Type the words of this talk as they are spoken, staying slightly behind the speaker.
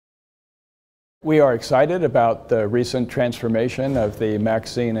We are excited about the recent transformation of the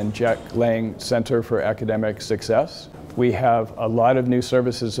Maxine and Jack Lang Center for Academic Success. We have a lot of new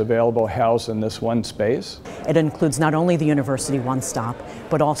services available housed in this one space. It includes not only the University One Stop,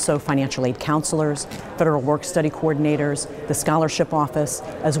 but also financial aid counselors, federal work-study coordinators, the scholarship office,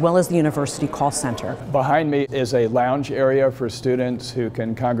 as well as the University Call Center. Behind me is a lounge area for students who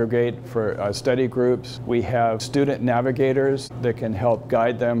can congregate for study groups. We have student navigators that can help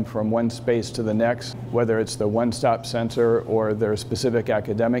guide them from one space to the next, whether it's the one-stop center or their specific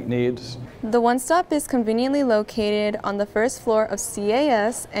academic needs. The One Stop is conveniently located on the first floor of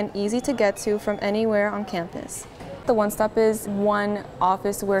CAS and easy to get to from anywhere on campus. The One Stop is one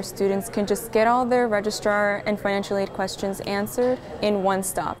office where students can just get all their registrar and financial aid questions answered in one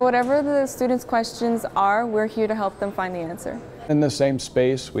stop. Whatever the students' questions are, we're here to help them find the answer. In the same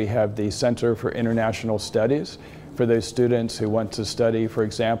space, we have the Center for International Studies for those students who want to study, for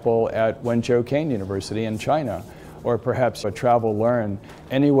example, at Wenzhou Kean University in China, or perhaps a travel learn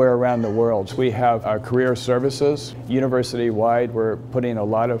anywhere around the world. We have our career services. University-wide, we're putting a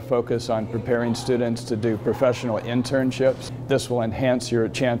lot of focus on preparing students to do professional internships. This will enhance your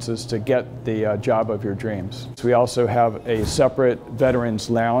chances to get the job of your dreams. We also have a separate Veterans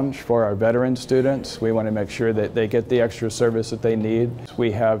Lounge for our veteran students. We want to make sure that they get the extra service that they need.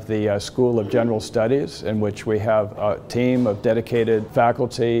 We have the School of General Studies, in which we have a team of dedicated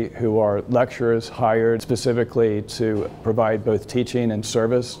faculty who are lecturers hired specifically to provide both teaching and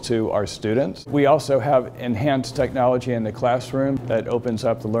service to our students. We also have enhanced technology in the classroom that opens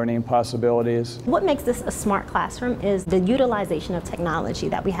up the learning possibilities. What makes this a smart classroom is the utilization of technology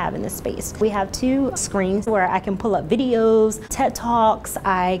that we have in this space. We have two screens where I can pull up videos, TED Talks,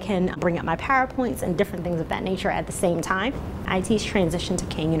 I can bring up my PowerPoints and different things of that nature at the same time. I teach transition to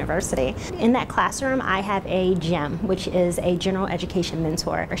Kean University. In that classroom, I have a GEM, which is a general education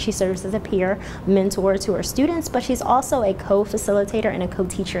mentor. She serves as a peer mentor to her students, but she's also a co-facilitator and a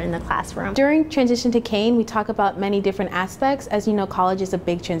co-teacher in the classroom. During transition to Kean, we talk about many different aspects. As you know, college is a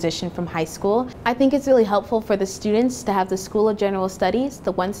big transition from high school. I think it's really helpful for the students to have the School of General Studies,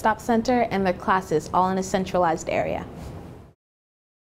 the One Stop Center, and their classes all in a centralized area.